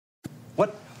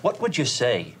What would you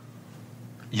say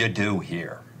you do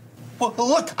here? Well,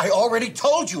 look, I already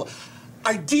told you.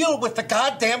 I deal with the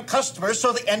goddamn customers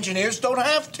so the engineers don't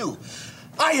have to.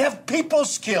 I have people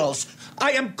skills.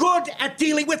 I am good at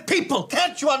dealing with people.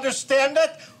 Can't you understand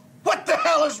that? What the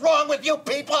hell is wrong with you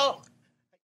people?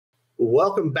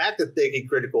 Welcome back to Thinking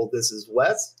Critical. This is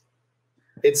Wes.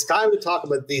 It's time to talk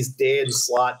about these Dan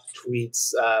Slott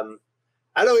tweets.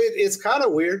 I know it's kind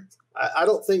of weird. I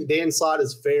don't think Dan Slott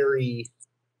is very,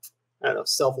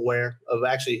 self-aware of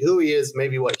actually who he is,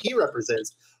 maybe what he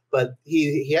represents. But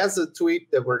he has a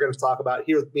tweet that we're going to talk about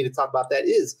here with me to talk about. That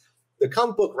is the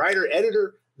comic book writer,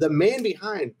 editor, the man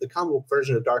behind the comic book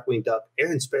version of Darkwing Duck,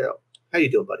 Aaron Sparrow. How you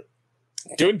doing, buddy?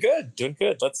 Doing good.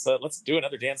 Let's do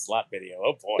another Dan Slott video.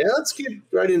 Oh boy. Yeah, let's get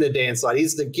right into Dan Slott.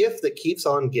 He's the gift that keeps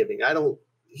on giving.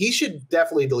 He should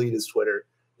definitely delete his Twitter,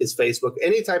 his Facebook,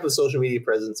 any type of social media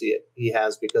presence he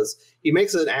has, because he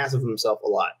makes an ass of himself a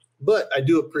lot. But I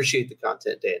do appreciate the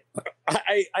content, Dan.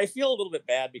 I feel a little bit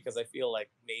bad because I feel like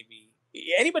maybe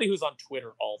anybody who's on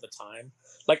Twitter all the time,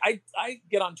 like I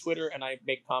get on Twitter and I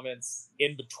make comments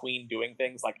in between doing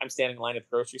things. Like I'm standing in line at the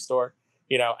grocery store.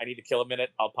 I need to kill a minute.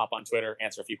 I'll pop on Twitter,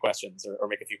 answer a few questions or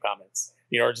make a few comments,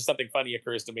 or just something funny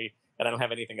occurs to me and I don't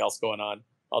have anything else going on.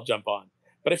 I'll jump on.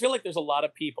 But I feel like there's a lot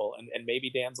of people, and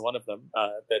maybe Dan's one of them,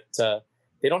 that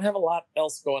they don't have a lot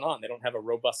else going on. They don't have a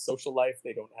robust social life.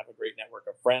 They don't have a great network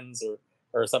of friends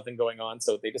or something going on.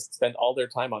 So they just spend all their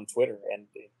time on Twitter, and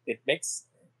it makes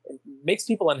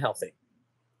people unhealthy.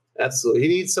 Absolutely. He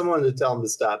needs someone to tell him to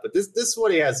stop. But this is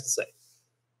what he has to say.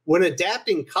 When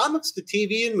adapting comics to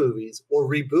TV and movies or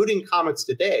rebooting comics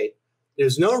today,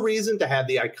 there's no reason to have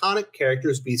the iconic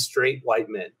characters be straight white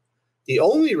men. The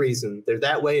only reason they're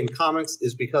that way in comics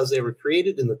is because they were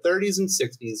created in the 30s and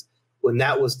 60s when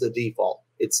that was the default.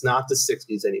 It's not the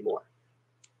 60s anymore.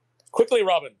 Quickly,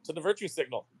 Robin, to the virtue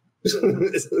signal.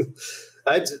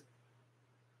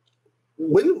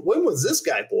 When was this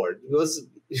guy born?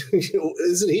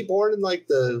 Isn't he born in like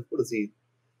definitely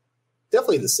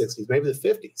the 60s, maybe the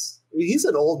 50s. I mean, he's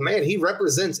an old man. He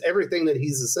represents everything that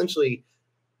he's essentially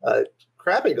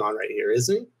crapping on right here,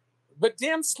 isn't he? But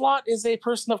Dan Slott is a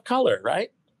person of color,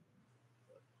 right?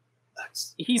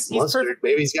 He's perfect.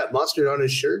 Maybe he's got mustard on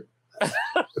his shirt.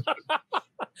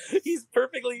 He's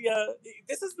perfectly.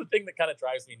 This is the thing that kind of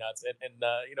drives me nuts, and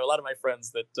a lot of my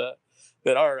friends that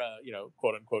are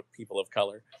quote unquote people of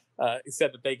color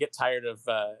said that they get tired of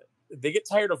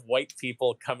white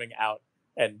people coming out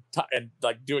and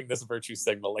like doing this virtue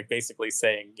signal, like basically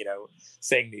saying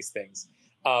these things.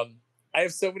 I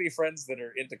have so many friends that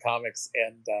are into comics,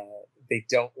 and they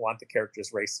don't want the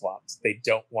characters race swapped. They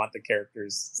don't want the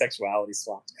characters sexuality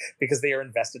swapped because they are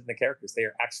invested in the characters. They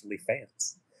are actually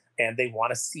fans, and they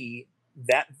want to see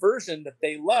that version that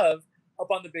they love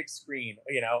up on the big screen.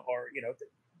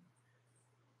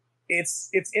 It's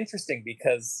interesting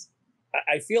because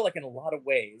I feel like in a lot of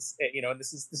ways, and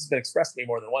this has been expressed to me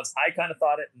more than once. I kind of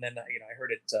thought it, and then I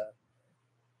heard it.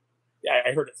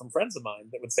 I heard it from friends of mine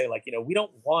that would say, like, we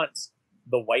don't want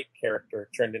the white character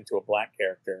turned into a black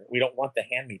character. We don't want the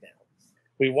hand-me-down.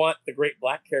 We want the great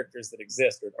black characters that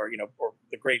exist, or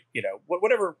the great,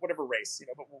 whatever race,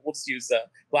 but we'll just use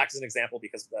black as an example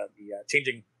because the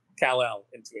changing Kal-El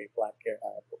into a black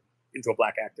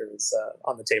actor is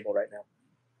on the table right now.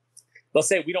 They'll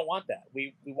say, we don't want that.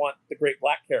 We want the great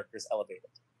black characters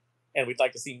elevated, and we'd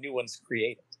like to see new ones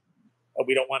created.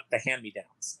 We don't want the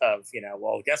hand-me-downs of,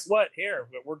 well, guess what? Here,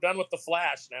 we're done with the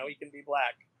Flash. Now he can be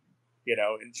black.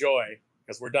 Enjoy,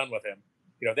 because we're done with him.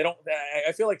 They don't.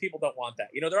 I feel like people don't want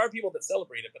that. There are people that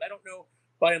celebrate it, but I don't know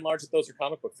by and large that those are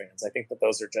comic book fans. I think that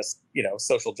those are just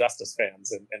social justice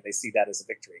fans, and they see that as a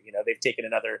victory. They've taken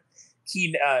another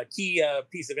key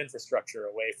piece of infrastructure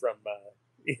away from the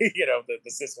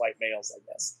cis white males, I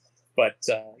guess. But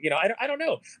I don't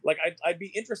know. Like I'd be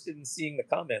interested in seeing the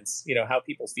comments. How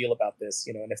people feel about this.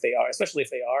 And if they are, especially if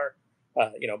they are,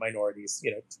 minorities.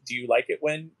 Do you like it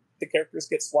when the characters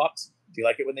get swapped? Do you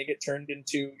like it when they get turned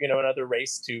into another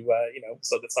race to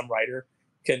so that some writer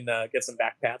can get some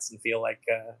back pats and feel like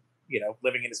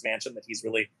living in his mansion that he's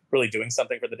really doing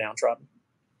something for the downtrodden?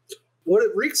 What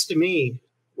it reeks to me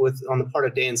on the part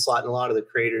of Dan Slott and a lot of the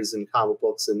creators in comic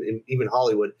books and even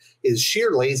Hollywood is sheer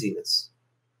laziness.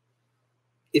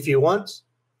 If you want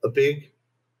a big,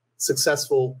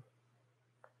 successful,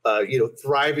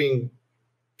 thriving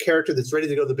character that's ready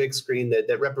to go to the big screen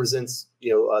that represents,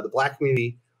 the Black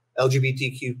community,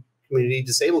 LGBTQ community,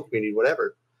 disabled community,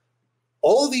 whatever.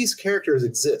 All of these characters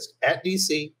exist at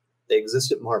DC. They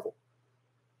exist at Marvel.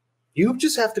 You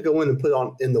just have to go in and put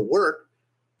in the work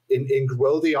and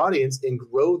grow the audience and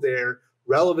grow their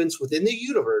relevance within the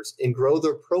universe and grow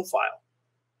their profile.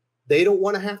 They don't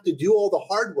want to have to do all the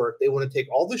hard work. They want to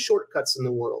take all the shortcuts in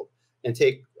the world and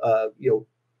take,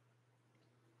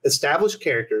 established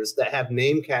characters that have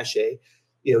name cachet,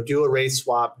 do a race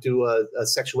swap, do a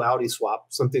sexuality swap,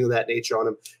 something of that nature on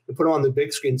them, and put them on the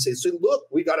big screen and say, so look,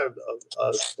 we got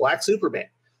a black Superman.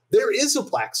 There is a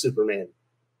black Superman.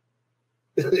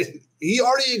 He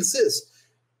already exists.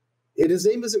 And his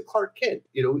name isn't Clark Kent.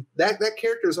 That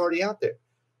character is already out there.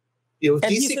 And DC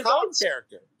he's his Comics, own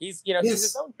character. He's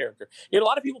his own character. A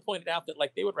lot of people pointed out that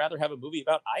they would rather have a movie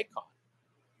about Icon.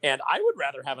 And I would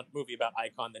rather have a movie about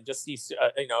Icon than just see,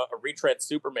 a retread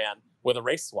Superman with a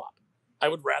race swap. I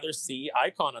would rather see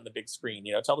Icon on the big screen.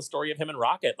 Tell the story of him and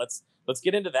Rocket. Let's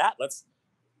get into that.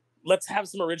 Let's have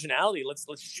some originality.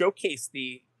 Let's showcase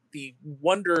the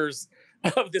wonders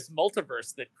of this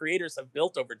multiverse that creators have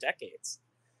built over decades.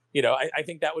 I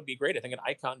think that would be great. I think an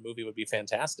Icon movie would be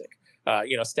fantastic.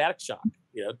 Static Shock.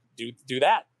 Do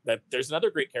that. There's another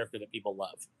great character that people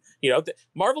love.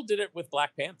 Marvel did it with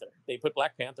Black Panther. They put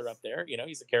Black Panther up there.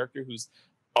 He's a character who's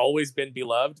always been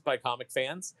beloved by comic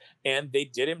fans, and they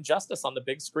did him justice on the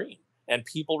big screen, and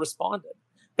people responded.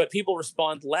 But people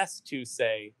respond less to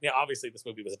say, obviously this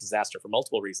movie was a disaster for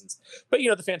multiple reasons. But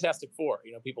the Fantastic Four,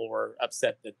 people were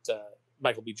upset that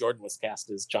Michael B. Jordan was cast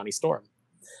as Johnny Storm.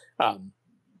 I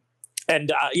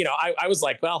was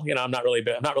like, well, I'm not really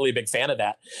a big fan of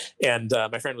that. And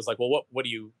my friend was like, well, what would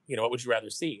you rather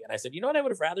see? And I said, what I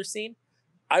would have rather seen?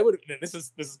 This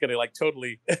is going to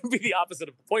totally be the opposite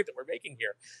of the point that we're making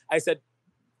here. I said,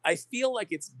 I feel like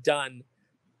it's done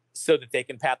so that they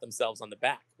can pat themselves on the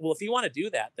back. Well, if you want to do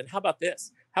that, then how about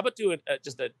this? How about doing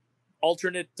just an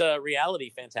alternate reality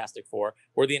Fantastic Four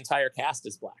where the entire cast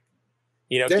is black?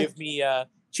 Give me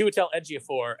Chiwetel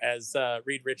Ejiofor as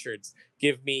Reed Richards.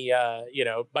 Give me,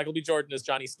 Michael B. Jordan as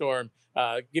Johnny Storm.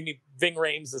 Give me Ving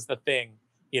Rhames as the Thing,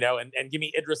 and give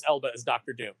me Idris Elba as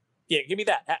Dr. Doom. Yeah, give me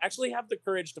that. Actually have the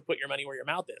courage to put your money where your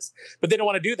mouth is. But they don't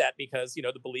want to do that because,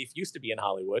 the belief used to be in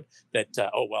Hollywood that,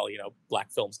 black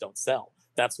films don't sell.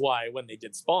 That's why when they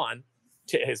did Spawn,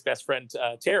 his best friend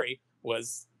Terry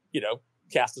was,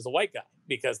 cast as a white guy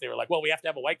because they were like, well, we have to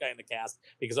have a white guy in the cast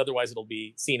because otherwise it'll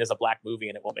be seen as a black movie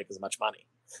and it won't make as much money.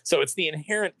 So it's the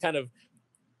inherent kind of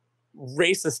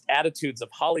racist attitudes of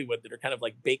Hollywood that are kind of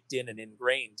baked in and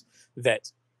ingrained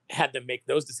that had them make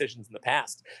those decisions in the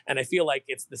past. And I feel like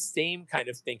it's the same kind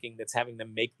of thinking that's having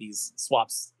them make these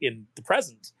swaps in the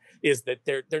present, is that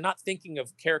they're not thinking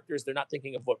of characters. They're not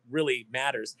thinking of what really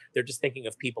matters. They're just thinking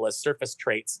of people as surface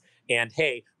traits. And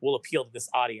hey, we'll appeal to this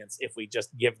audience if we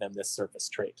just give them this surface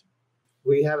trait.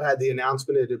 We have had the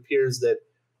announcement. It appears that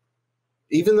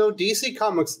even though DC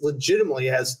Comics legitimately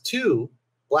has two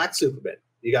black Supermen,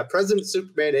 you got President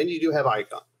Superman and you do have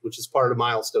Icon, which is part of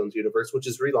Milestone's universe, which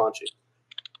is relaunching.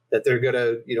 That they're going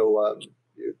to,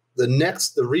 the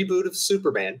reboot of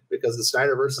Superman, because the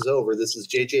Snyderverse is over. This is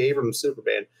J.J. Abrams'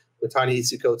 Superman with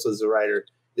Ta-Nehisi Coates as the writer,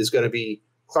 is going to be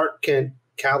Clark Kent,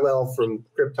 Kal-El from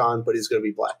Krypton, but he's going to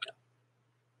be black now.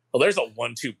 Well, there's a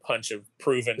 1-2 punch of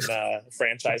proven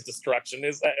franchise destruction.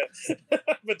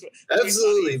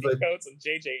 Absolutely, but Coates and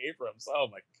J.J. Abrams. Oh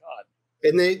my God!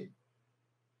 And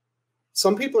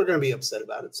some people are going to be upset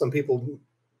about it. Some people,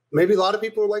 maybe a lot of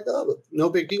people are like, oh, no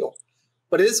big deal.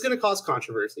 But it is going to cause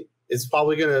controversy. It's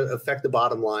probably going to affect the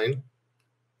bottom line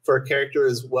for a character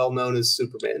as well known as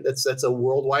Superman. That's a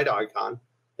worldwide icon.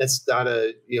 That's not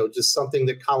just something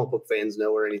that comic book fans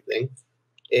know or anything.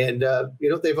 And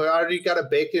they've already got a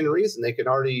baked-in reason. They can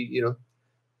already,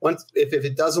 once if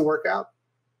it doesn't work out,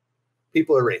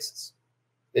 people are racist.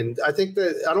 And I think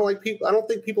that I don't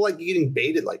think people like getting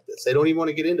baited like this. They don't even want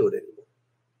to get into it anymore.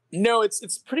 No,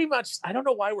 it's pretty much. I don't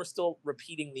know why we're still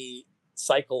repeating the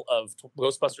cycle of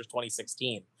Ghostbusters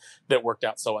 2016 that worked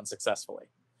out so unsuccessfully.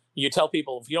 You tell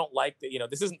people if you don't like that,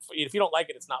 this isn't. If you don't like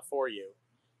it, it's not for you.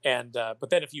 And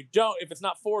but then if it's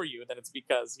not for you, then it's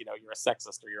because you're a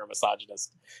sexist or you're a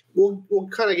misogynist. We'll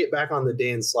kind of get back on the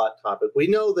Dan Slott topic. We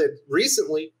know that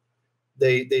recently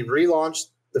they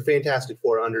relaunched the Fantastic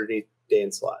Four underneath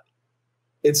Dan Slott.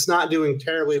 It's not doing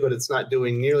terribly, but it's not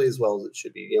doing nearly as well as it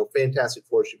should be. Fantastic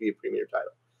Four should be a premier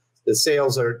title. The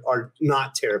sales are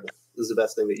not terrible. This is the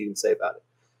best thing that you can say about it.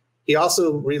 He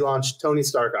also relaunched Tony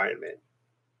Stark Iron Man,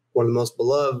 one of the most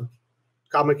beloved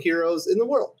comic heroes in the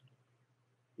world.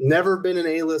 Never been an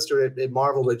A-lister at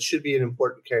Marvel, but should be an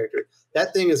important character.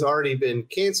 That thing has already been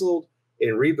canceled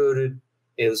and rebooted, and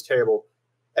it was terrible.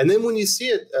 And then when you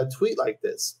see a tweet like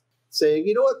this saying,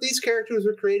 you know what, these characters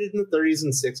were created in the 30s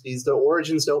and 60s. The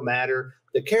origins don't matter.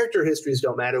 The character histories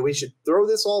don't matter. We should throw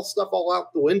this stuff all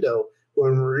out the window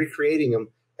when we're recreating them.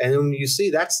 And then you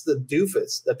see that's the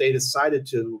doofus that they decided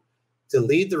to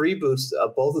lead the reboots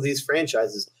of both of these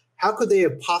franchises how could they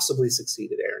have possibly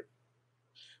succeeded, Aaron?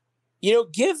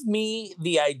 Give me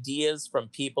the ideas from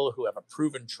people who have a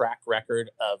proven track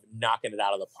record of knocking it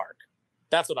out of the park.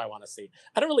 That's what I want to see.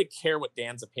 I don't really care what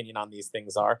Dan's opinion on these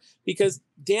things are, because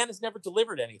Dan has never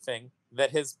delivered anything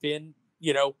that has been,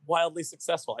 wildly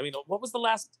successful. I mean, what was the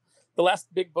last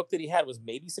big book that he had? Was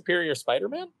maybe Superior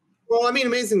Spider-Man? Well, I mean,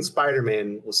 Amazing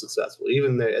Spider-Man was successful.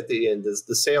 Even at the end,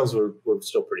 the sales were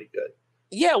still pretty good.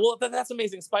 Yeah, well, that's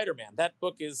Amazing Spider-Man. That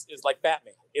book is like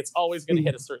Batman. It's always going to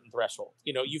hit a certain threshold.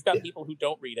 You've got people who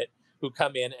don't read it, who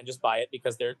come in and just buy it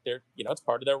because they're it's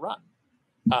part of their run.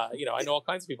 I know all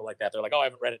kinds of people like that. They're like, oh, I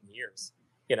haven't read it in years,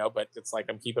 but it's like,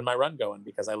 I'm keeping my run going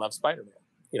because I love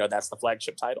Spider-Man. That's the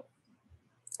flagship title.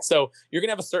 So you're going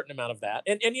to have a certain amount of that.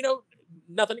 And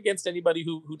nothing against anybody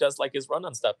who does like his run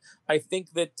on stuff. I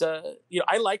think that,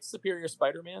 I liked Superior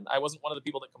Spider-Man. I wasn't one of the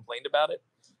people that complained about it.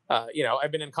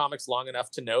 I've been in comics long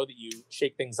enough to know that you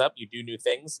shake things up, you do new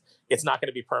things. It's not going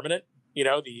to be permanent.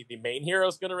 The main hero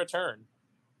is going to return.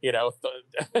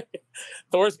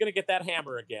 Thor's going to get that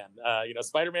hammer again.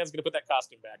 Spider-Man's going to put that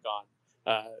costume back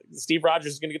on. Steve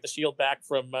Rogers is going to get the shield back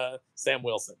from Sam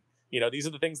Wilson. These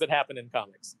are the things that happen in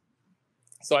comics.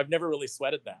 So I've never really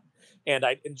sweated that. And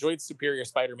I enjoyed Superior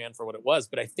Spider-Man for what it was.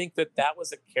 But I think that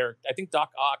was a character. I think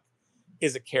Doc Ock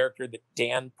is a character that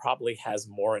Dan probably has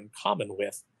more in common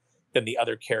with than the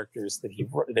other characters that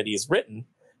he's written.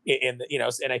 And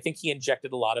I think he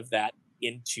injected a lot of that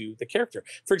into the character.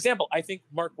 For example, I think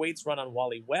Mark Waid's run on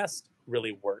Wally West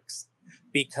really works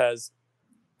because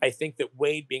I think that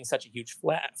Waid, being such a huge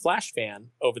Flash fan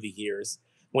over the years,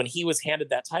 when he was handed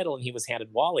that title and he was handed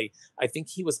Wally, I think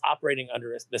he was operating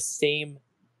under the same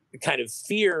kind of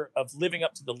fear of living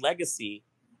up to the legacy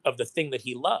of the thing that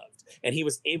he loved. And he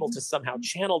was able to somehow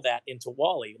channel that into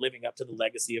Wally, living up to the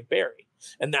legacy of Barry.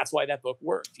 And that's why that book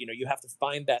worked. You have to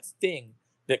find that thing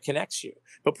that connects you.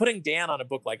 But putting Dan on a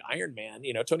book like Iron Man,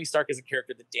 Tony Stark is a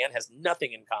character that Dan has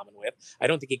nothing in common with. I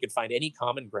don't think he could find any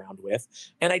common ground with.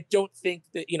 And I don't think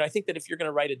that, I think that if you're going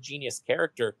to write a genius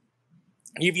character,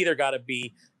 you've either got to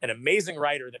be an amazing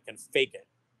writer that can fake it,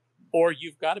 or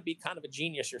you've got to be kind of a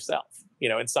genius yourself,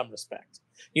 in some respect.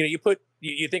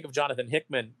 You think of Jonathan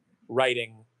Hickman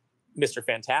writing Mr.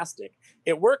 Fantastic.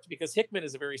 It worked because Hickman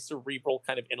is a very cerebral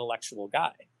kind of intellectual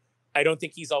guy. I don't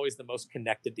think he's always the most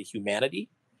connected to humanity.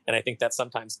 And I think that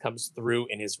sometimes comes through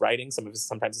in his writing.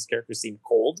 Sometimes his characters seem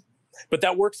cold, but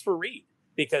that works for Reed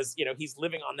because, he's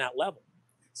living on that level.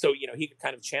 So, he could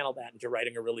kind of channel that into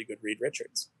writing a really good Reed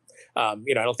Richards. I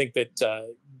don't think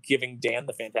that giving Dan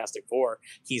the Fantastic Four,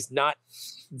 he's not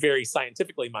very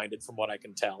scientifically minded from what I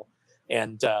can tell.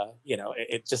 And, I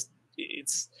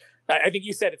think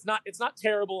you said it's not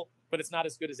terrible, but it's not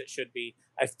as good as it should be.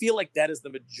 I feel like that is the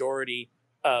majority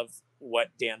of what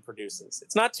Dan produces.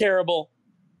 It's not terrible,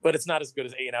 but it's not as good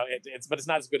as, it's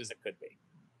not as good as it could be.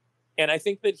 And I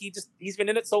think that he's been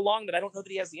in it so long that I don't know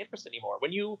that he has the interest anymore.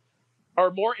 When you are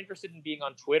more interested in being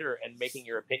on Twitter and making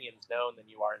your opinions known than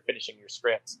you are in finishing your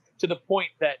scripts, to the point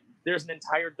that there's an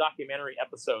entire documentary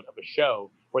episode of a show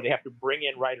where they have to bring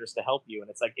in writers to help you. And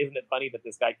it's like, isn't it funny that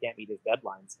this guy can't meet his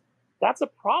deadlines? That's a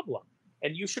problem.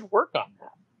 And you should work on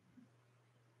that.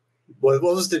 What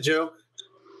was the joke?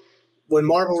 When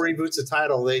Marvel reboots a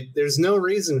title, there's no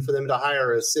reason for them to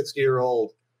hire a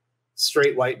 60-year-old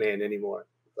straight white man anymore.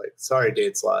 Like, sorry,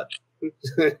 Dave Slott.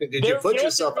 Did you put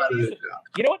yourself out of the job?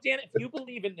 You know what, Dan? If you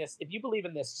believe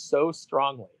in this so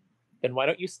strongly, then why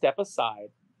don't you step aside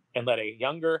and let a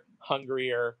younger,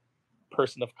 hungrier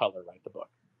person of color write the book?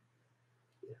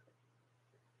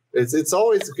 It's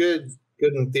always good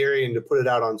in theory and to put it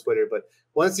out on Twitter, but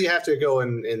once you have to go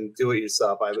and do it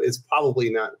yourself, it's probably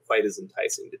not quite as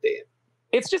enticing to Dan.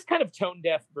 It's just kind of tone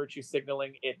deaf virtue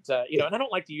signaling. And I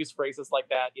don't like to use phrases like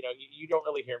that. You don't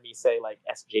really hear me say like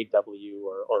SJW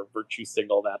or virtue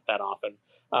signal that often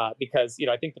because,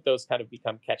 I think that those kind of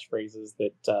become catchphrases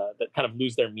that kind of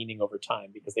lose their meaning over time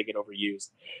because they get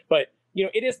overused. But,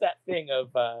 it is that thing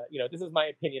of, this is my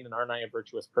opinion and aren't I a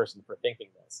virtuous person for thinking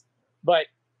this? But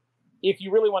if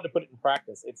you really want to put it in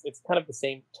practice, it's kind of the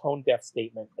same tone deaf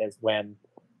statement as when.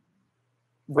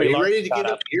 Are you ready to get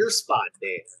up your spot,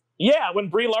 Dave? Yeah, when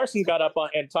Brie Larson got up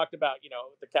and talked about,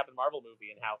 the Captain Marvel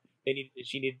movie and how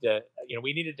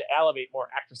we needed to elevate more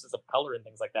actresses of color and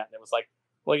things like that. And it was like,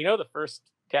 well, the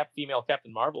first female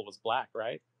Captain Marvel was black,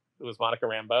 right? It was Monica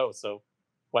Rambeau. So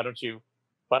why don't you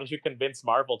convince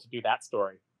Marvel to do that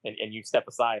story and you step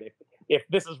aside if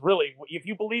this is really, if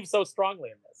you believe so strongly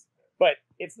in this. But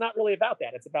it's not really about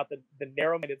that. It's about the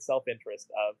narrow-minded self-interest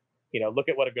of, look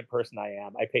at what a good person I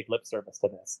am. I paid lip service to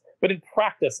this. But in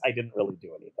practice, I didn't really do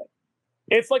anything.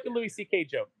 It's like the Louis C.K.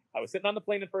 joke. I was sitting on the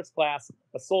plane in first class.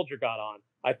 A soldier got on.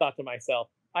 I thought to myself,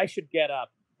 I should get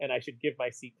up and I should give my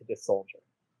seat to this soldier.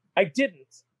 I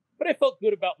didn't, but I felt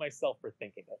good about myself for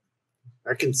thinking it.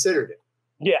 I considered it.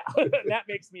 Yeah, that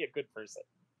makes me a good person.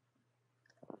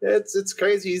 It's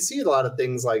crazy. You see a lot of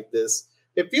things like this.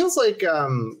 It feels like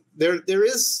there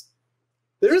is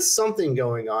something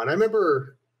going on. I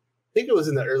remember, I think it was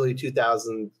in the early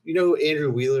 2000s. You know who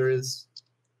Andrew Wheeler is?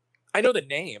 I know the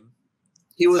name.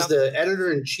 He was the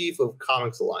editor-in-chief of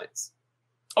Comics Alliance.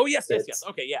 Oh, yes.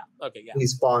 Okay, yeah. They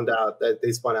spun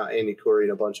out Andy Curry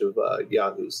and a bunch of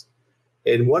yahoos.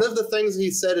 And one of the things he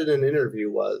said in an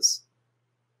interview was,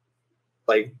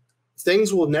 like,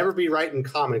 things will never be right in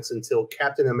comics until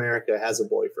Captain America has a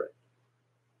boyfriend.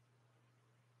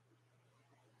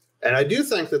 And I do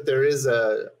think that there is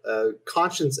a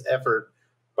conscious effort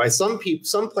by some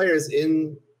players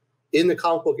in the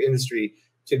comic book industry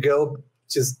to go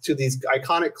to these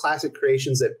iconic classic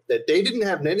creations that they didn't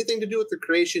have anything to do with the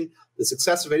creation, the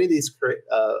success of any of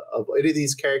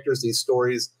these characters, these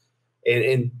stories,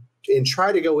 and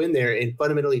try to go in there and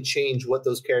fundamentally change what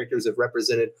those characters have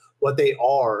represented, what they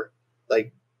are,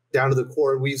 like down to the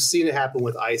core. We've seen it happen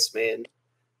with Iceman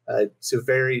to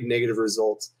very negative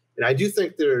results. And I do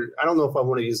think I don't know if I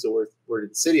want to use the word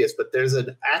insidious, but there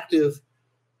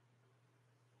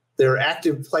are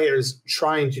active players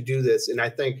trying to do this. And I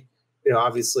think,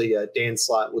 obviously Dan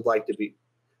Slott would like to be,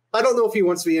 I don't know if he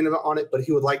wants to be in on it, but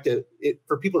he would like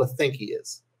for people to think he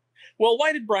is. Well,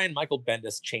 why did Brian Michael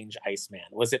Bendis change Iceman?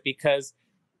 Was it because,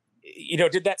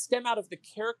 did that stem out of the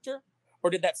character, or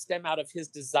did that stem out of his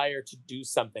desire to do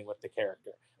something with the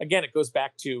character? Again, it goes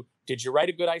back to, did you write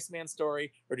a good Iceman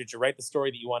story, or did you write the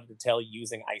story that you wanted to tell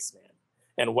using Iceman?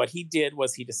 And what he did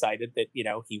was he decided that,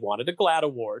 he wanted a GLAAD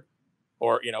award,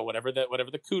 or, whatever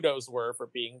the kudos were for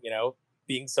being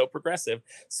so progressive.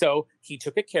 So he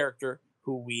took a character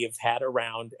who we have had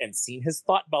around and seen his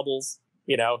thought bubbles,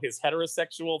 his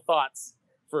heterosexual thoughts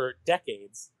for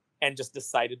decades, and just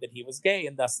decided that he was gay,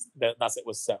 and thus it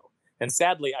was so. And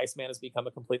sadly, Iceman has become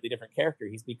a completely different character.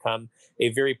 He's become a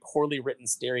very poorly written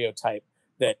stereotype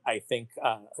that I think,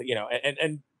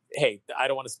 and hey, I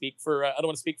don't want to speak for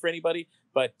anybody,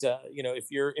 but if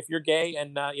you're gay,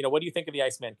 and what do you think of the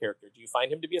Iceman character? Do you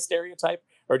find him to be a stereotype,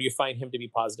 or do you find him to be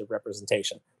positive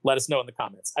representation? Let us know in the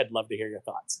comments. I'd love to hear your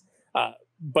thoughts.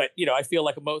 But I feel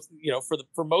like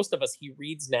for most of us, he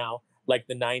reads now like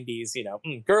the 90s,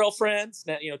 girlfriends,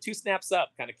 two snaps up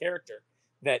kind of character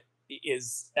that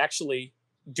is actually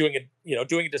doing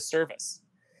a disservice.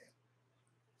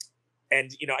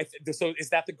 And so is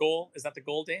that the goal? Is that the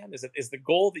goal, Dan? Is the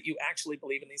goal that you actually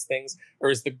believe in these things, or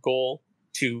is the goal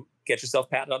to get yourself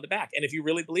patted on the back? And if you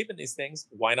really believe in these things,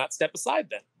 why not step aside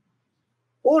then?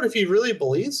 Well, if he really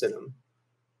believes in them,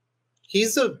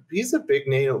 he's a big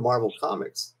name of Marvel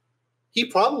Comics. He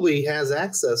probably has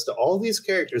access to all these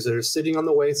characters that are sitting on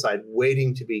the wayside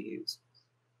waiting to be used.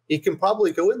 He can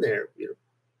probably go in there,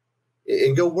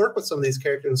 and go work with some of these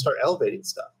characters and start elevating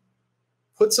stuff.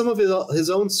 Put some of his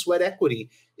own sweat equity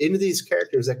into these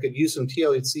characters that could use some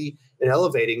TLC and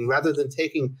elevating, rather than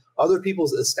taking other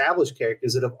people's established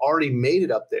characters that have already made it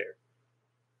up there,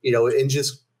 and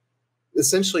just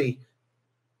essentially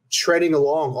treading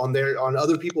along on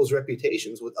other people's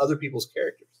reputations with other people's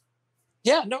characters.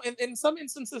 Yeah, no, in some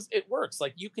instances it works.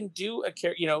 Like, you can do a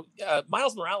character,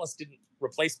 Miles Morales didn't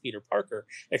replace Peter Parker,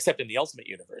 except in the Ultimate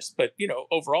Universe. But,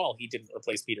 overall, he didn't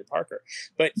replace Peter Parker.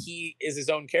 But he is his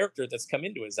own character that's come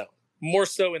into his own. More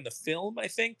so in the film, I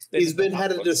think. He's been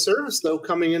had a disservice, though,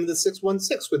 coming into the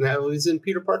 616 when that was in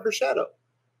Peter Parker's shadow.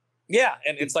 Yeah,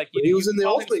 and it's like... When he was in the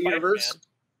Ultimate Universe,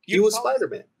 he was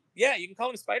Spider-Man. Yeah, you can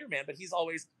call him Spider-Man, but he's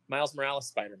always Miles Morales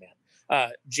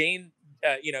Spider-Man. Jane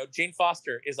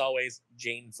Foster is always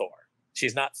Jane Thor.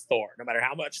 She's not Thor, no matter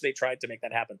how much they tried to make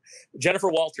that happen. Jennifer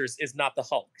Walters is not the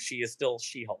Hulk. She is still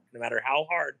She-Hulk, no matter how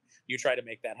hard you try to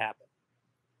make that happen.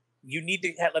 You need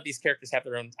to let these characters have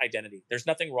their own identity. There's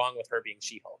nothing wrong with her being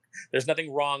She-Hulk. There's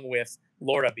nothing wrong with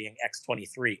Laura being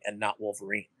X-23 and not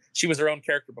Wolverine. She was her own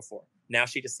character before. Now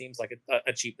she just seems like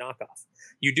a cheap knockoff.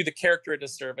 You do the character a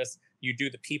disservice. You do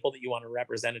the people that you want to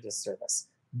represent a disservice.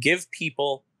 Give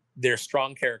people their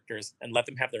strong characters and let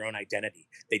them have their own identity.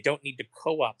 They don't need to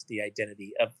co-opt the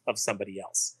identity of somebody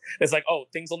else. It's like, oh,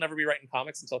 things will never be right in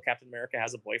comics until Captain America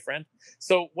has a boyfriend.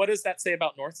 So what does that say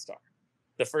about North Star?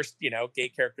 The first, gay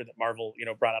character that Marvel,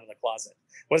 brought out of the closet.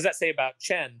 What does that say about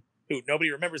Chen, who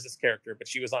nobody remembers this character, but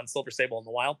she was on Silver Sable in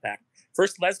the Wild Pack?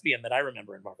 First lesbian that I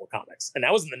remember in Marvel Comics. And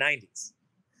that was in the 90s.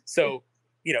 So,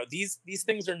 these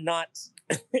things are not,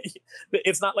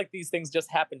 it's not like these things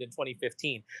just happened in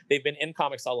 2015. They've been in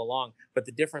comics all along, but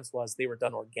the difference was they were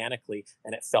done organically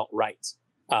and it felt right.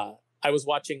 I was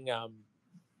watching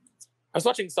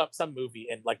some movie,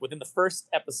 and like within the first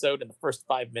episode, in the first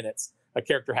 5 minutes, a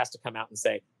character has to come out and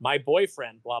say, "My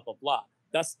boyfriend," blah blah blah.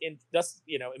 Thus,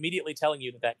 immediately telling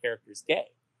you that that character is gay.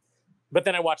 But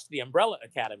then I watched The Umbrella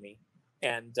Academy,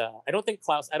 and I don't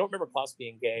remember Klaus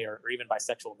being gay or even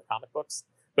bisexual in the comic books.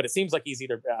 But it seems like he's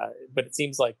either. But it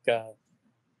seems like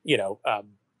yeah,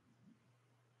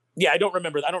 I don't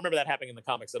remember that happening in the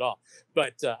comics at all.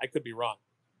 But I could be wrong.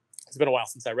 It's been a while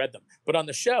since I read them. But on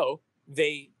the show,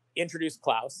 they introduce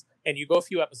Klaus, and you go a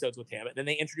few episodes with him, and then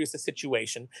they introduce a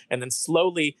situation, and then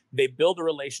slowly they build a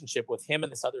relationship with him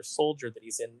and this other soldier that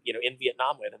he's in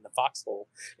Vietnam with in the foxhole,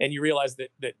 and you realize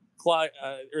that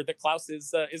Klaus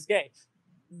is gay,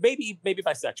 maybe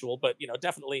bisexual, but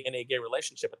definitely in a gay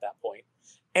relationship at that point.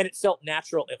 And it felt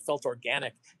natural, it felt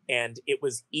organic, and it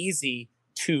was easy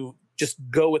to just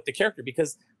go with the character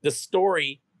because the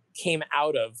story came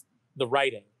out of the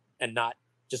writing and not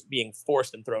just being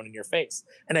forced and thrown in your face.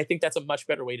 And I think that's a much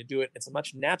better way to do it. It's a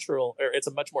much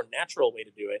more natural way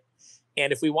to do it.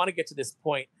 And if we want to get to this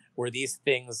point where these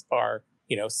things are,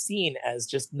 seen as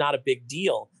just not a big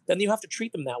deal, then you have to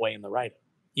treat them that way in the writing.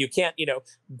 You can't,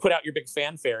 put out your big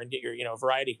fanfare and get your,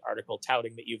 Variety article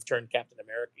touting that you've turned Captain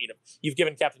America, you've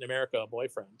given Captain America a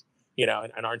boyfriend,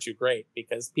 and aren't you great?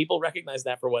 Because people recognize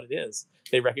that for what it is.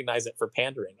 They recognize it for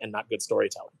pandering and not good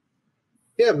storytelling.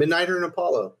 Yeah, Midnighter and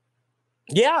Apollo.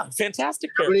 Yeah,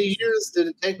 fantastic. How many years did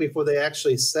it take before they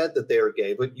actually said that they were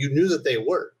gay? But you knew that they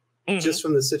were, just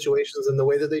from the situations and the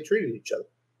way that they treated each other.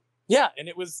 Yeah, and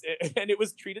it was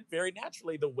treated very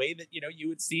naturally, the way that you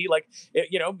would see, like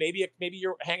maybe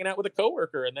you're hanging out with a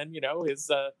coworker, and then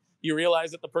you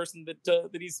realize that the person that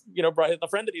he's brought, the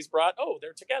friend that he's brought, oh,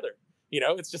 they're together.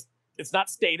 It's not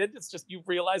stated. It's just you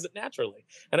realize it naturally,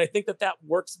 and I think that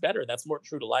works better. That's more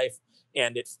true to life,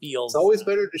 and it feels. It's always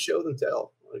better to show than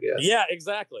tell, I guess. Yeah,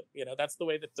 exactly. That's the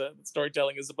way that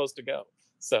storytelling is supposed to go.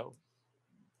 So.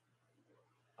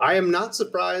 I am not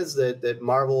surprised that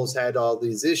Marvel has had all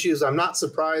these issues. I'm not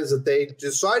surprised that they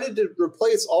decided to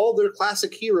replace all their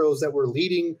classic heroes that were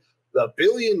leading the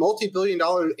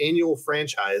multi-billion-dollar annual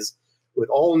franchise with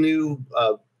all new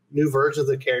versions of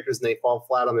the characters, and they fall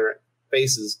flat on their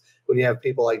faces when you have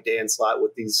people like Dan Slott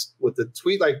with a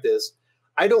tweet like this.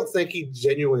 I don't think he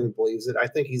genuinely believes it. I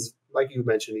think he's, like you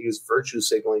mentioned, he was virtue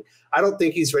signaling. I don't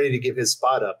think he's ready to give his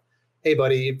spot up. Hey,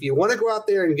 buddy, if you want to go out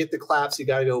there and get the claps, you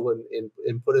got to go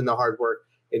and put in the hard work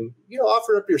and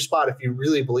offer up your spot if you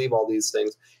really believe all these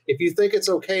things. If you think it's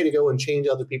okay to go and change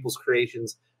other people's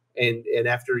creations and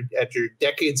after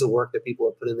decades of work that people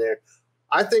have put in there,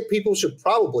 I think people should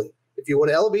probably, if you want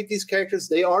to elevate these characters,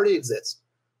 they already exist.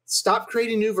 Stop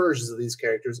creating new versions of these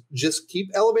characters. Just keep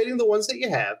elevating the ones that you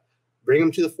have, bring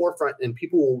them to the forefront, and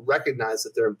people will recognize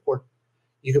that they're important.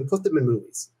 You can put them in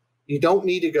movies. You don't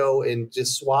need to go and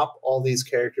just swap all these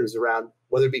characters around,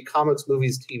 whether it be comics,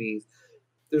 movies, TV.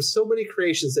 There's so many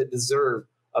creations that deserve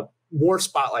a more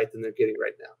spotlight than they're getting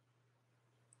right now.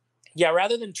 Yeah,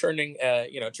 rather than turning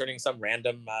some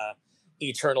random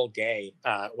eternal gay,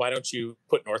 why don't you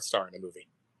put North Star in a movie?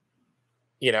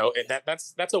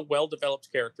 That's a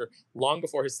well-developed character long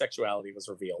before his sexuality was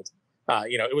revealed.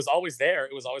 It was always there.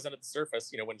 It was always under the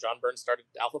surface. When John Byrne started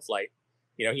Alpha Flight,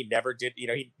 he never did.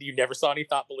 You never saw any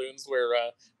thought balloons where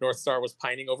North Star was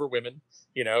pining over women.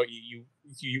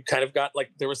 You kind of got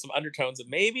like there was some undertones of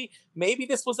maybe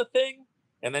this was a thing,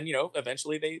 and then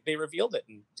eventually they revealed it,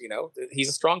 and he's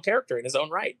a strong character in his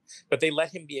own right. But they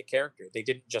let him be a character. They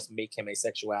didn't just make him a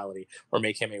sexuality or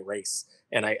make him a race.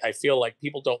 And I feel like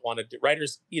people don't want to.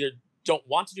 Writers either don't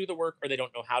want to do the work or they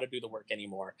don't know how to do the work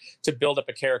anymore to build up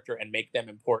a character and make them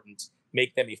important,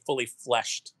 make them a fully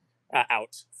fleshed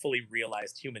out, fully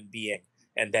realized human being,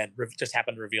 and then just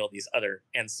happen to reveal these other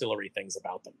ancillary things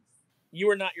about them. You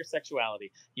are not your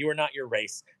sexuality. You are not your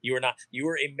race. You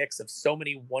are a mix of so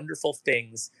many wonderful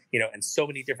things, and so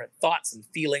many different thoughts and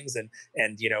feelings and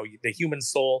the human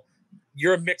soul.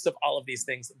 You're a mix of all of these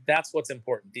things. That's what's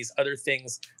important. These other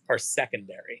things are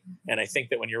secondary. And I think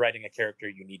that when you're writing a character,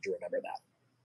 you need to remember that.